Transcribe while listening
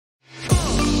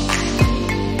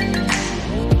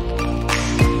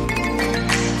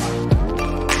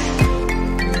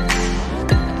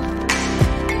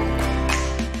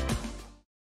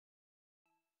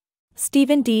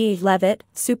StevenDLevitt,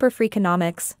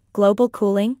 SuperFreakonomics, Global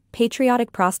Cooling,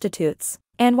 Patriotic Prostitutes,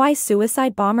 and Why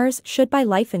Suicide Bombers Should Buy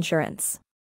Life Insurance.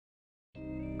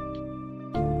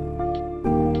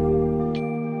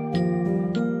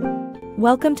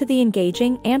 Welcome to the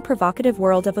engaging and provocative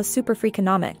world of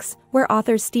SuperFreakonomics, where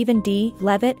authors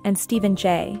StevenDLevitt and Steven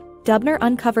J. Dubner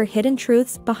uncover hidden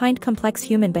truths behind complex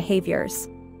human behaviors.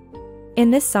 In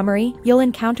this summary, you'll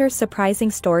encounter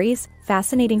surprising stories,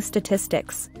 fascinating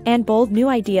statistics, and bold new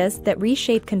ideas that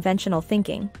reshape conventional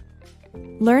thinking.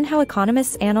 Learn how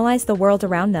economists analyze the world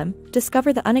around them,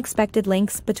 discover the unexpected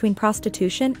links between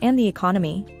prostitution and the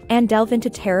economy, and delve into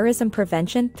terrorism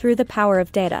prevention through the power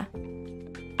of data.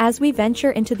 As we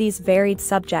venture into these varied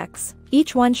subjects,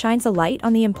 each one shines a light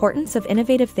on the importance of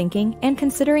innovative thinking and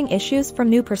considering issues from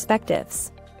new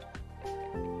perspectives.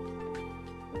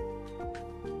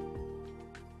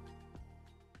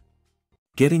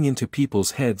 Getting into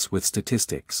people's heads with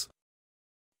statistics.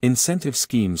 Incentive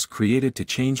schemes created to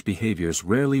change behaviors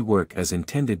rarely work as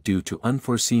intended due to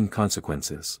unforeseen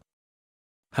consequences.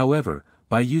 However,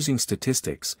 by using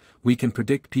statistics, we can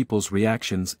predict people's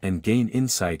reactions and gain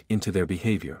insight into their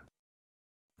behavior.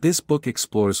 This book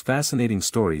explores fascinating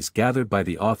stories gathered by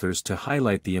the authors to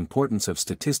highlight the importance of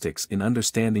statistics in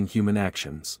understanding human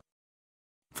actions.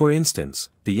 For instance,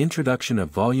 the introduction of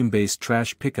volume-based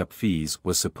trash pickup fees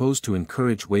was supposed to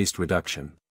encourage waste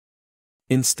reduction.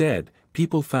 Instead,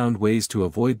 people found ways to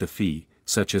avoid the fee,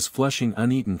 such as flushing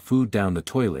uneaten food down the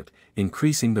toilet,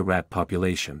 increasing the rat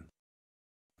population.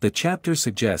 The chapter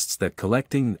suggests that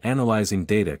collecting and analyzing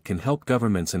data can help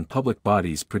governments and public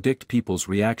bodies predict people's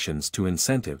reactions to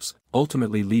incentives,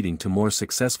 ultimately leading to more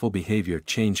successful behavior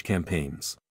change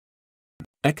campaigns.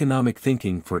 Economic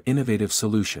thinking for innovative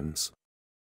solutions.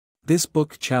 This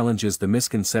book challenges the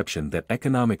misconception that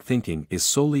economic thinking is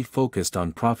solely focused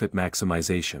on profit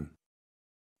maximization.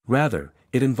 Rather,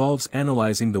 it involves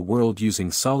analyzing the world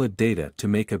using solid data to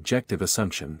make objective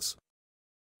assumptions.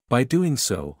 By doing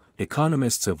so,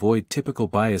 economists avoid typical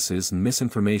biases and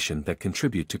misinformation that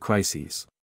contribute to crises.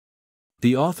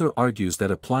 The author argues that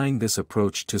applying this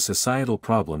approach to societal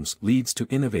problems leads to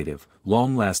innovative,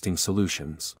 long-lasting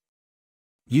solutions.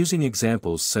 Using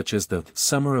examples such as the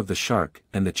Summer of the Shark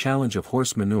and the Challenge of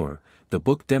Horse Manure, the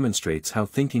book demonstrates how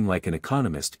thinking like an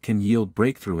economist can yield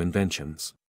breakthrough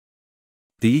inventions.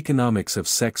 The economics of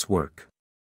sex work.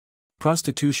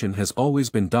 Prostitution has always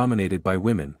been dominated by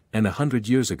women, and 100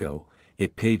 years ago,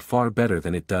 it paid far better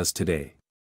than it does today.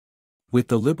 With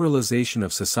the liberalization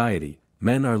of society,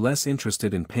 men are less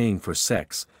interested in paying for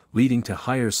sex, leading to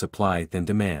higher supply than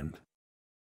demand.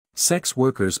 Sex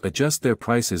workers adjust their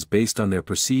prices based on their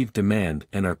perceived demand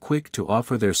and are quick to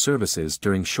offer their services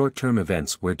during short-term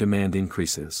events where demand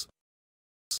increases.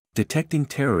 Detecting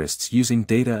terrorists using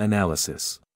data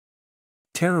analysis.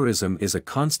 Terrorism is a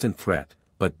constant threat,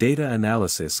 but data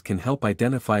analysis can help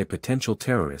identify potential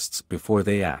terrorists before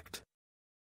they act.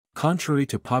 Contrary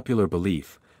to popular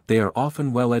belief, they are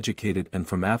often well-educated and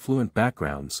from affluent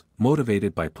backgrounds,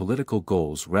 motivated by political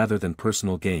goals rather than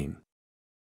personal gain.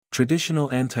 Traditional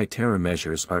anti-terror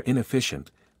measures are inefficient,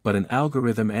 but an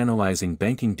algorithm analyzing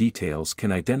banking details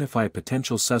can identify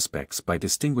potential suspects by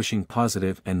distinguishing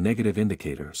positive and negative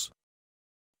indicators.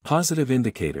 Positive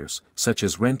indicators, such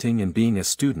as renting and being a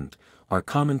student, are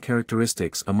common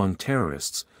characteristics among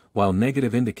terrorists, while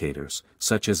negative indicators,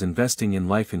 such as investing in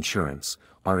life insurance,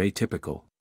 are atypical.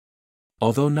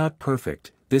 Although not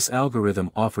perfect, this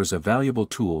algorithm offers a valuable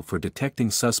tool for detecting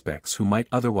suspects who might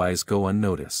otherwise go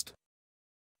unnoticed.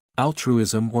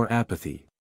 Altruism or apathy.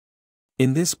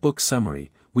 In this book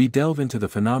summary, we delve into the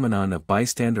phenomenon of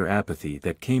bystander apathy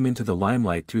that came into the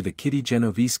limelight through the Kitty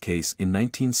Genovese case in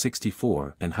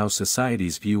 1964 and how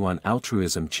society's view on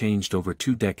altruism changed over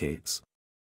 2 decades.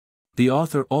 The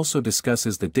author also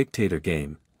discusses the dictator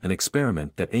game, an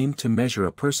experiment that aimed to measure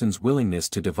a person's willingness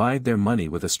to divide their money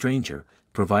with a stranger,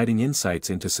 providing insights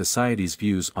into society's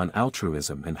views on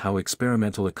altruism and how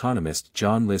experimental economist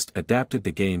John List adapted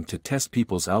the game to test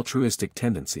people's altruistic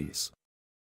tendencies.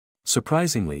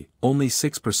 Surprisingly, only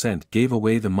 6% gave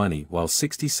away the money while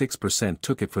 66%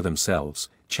 took it for themselves,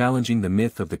 challenging the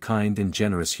myth of the kind and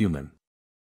generous human.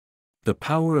 The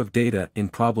power of data in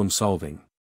problem solving.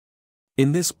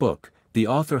 In this book, the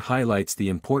author highlights the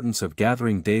importance of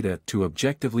gathering data to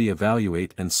objectively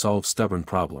evaluate and solve stubborn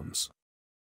problems.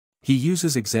 He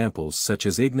uses examples such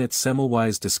as Ignat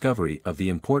Semmelweis' discovery of the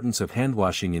importance of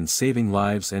handwashing in saving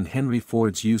lives and Henry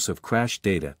Ford's use of crash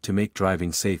data to make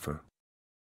driving safer.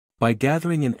 By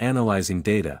gathering and analyzing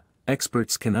data,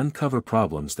 experts can uncover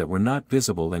problems that were not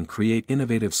visible and create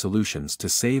innovative solutions to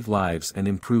save lives and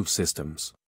improve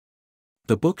systems.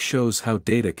 The book shows how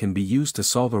data can be used to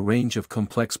solve a range of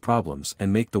complex problems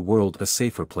and make the world a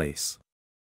safer place.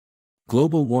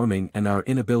 Global warming and our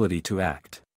inability to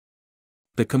act.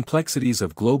 The complexities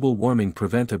of global warming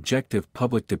prevent objective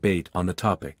public debate on the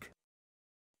topic.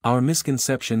 Our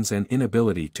misconceptions and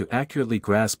inability to accurately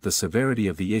grasp the severity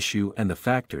of the issue and the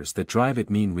factors that drive it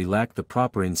mean we lack the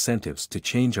proper incentives to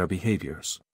change our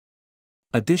behaviors.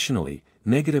 Additionally,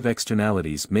 negative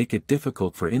externalities make it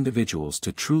difficult for individuals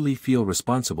to truly feel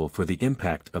responsible for the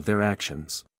impact of their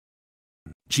actions.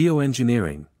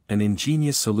 Geoengineering, an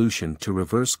ingenious solution to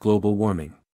reverse global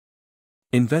warming.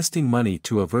 Investing money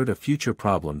to avert a future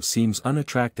problem seems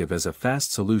unattractive as a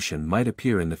fast solution might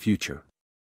appear in the future.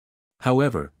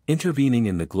 However, intervening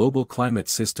in the global climate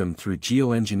system through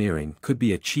geoengineering could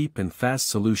be a cheap and fast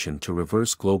solution to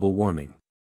reverse global warming.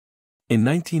 In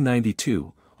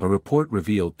 1992, a report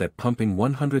revealed that pumping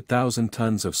 100,000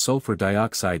 tons of sulfur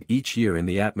dioxide each year in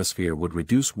the atmosphere would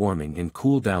reduce warming and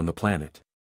cool down the planet.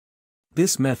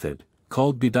 This method,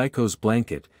 called Budiko's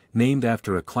blanket, named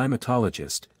after a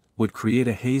climatologist, would create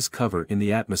a haze cover in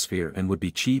the atmosphere and would be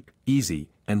cheap, easy,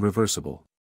 and reversible.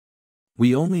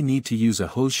 We only need to use a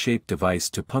hose-shaped device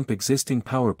to pump existing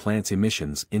power plants'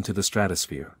 emissions into the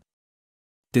stratosphere.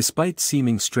 Despite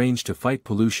seeming strange to fight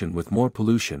pollution with more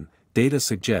pollution, data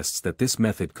suggests that this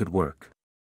method could work.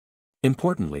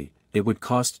 Importantly, it would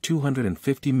cost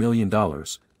 $250 million,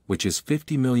 which is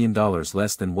 $50 million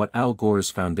less than what Al Gore's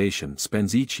foundation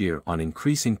spends each year on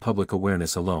increasing public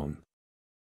awareness alone.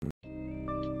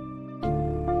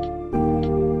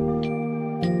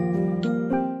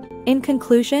 In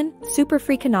conclusion,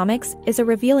 SuperFreakonomics is a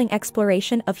revealing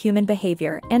exploration of human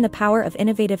behavior and the power of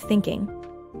innovative thinking.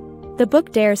 The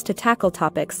book dares to tackle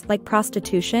topics like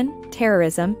prostitution,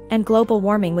 terrorism, and global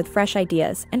warming with fresh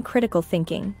ideas and critical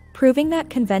thinking, proving that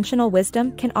conventional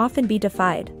wisdom can often be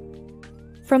defied.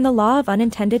 From the law of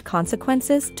unintended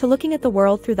consequences to looking at the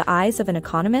world through the eyes of an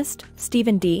economist,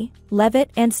 StevenDLevitt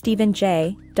and Steven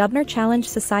J. Dubner challenge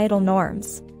societal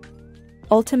norms.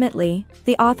 Ultimately,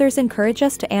 the authors encourage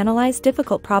us to analyze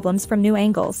difficult problems from new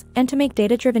angles and to make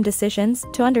data-driven decisions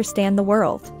to understand the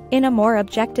world in a more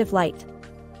objective light.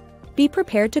 Be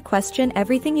prepared to question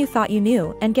everything you thought you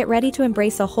knew and get ready to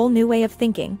embrace a whole new way of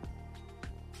thinking.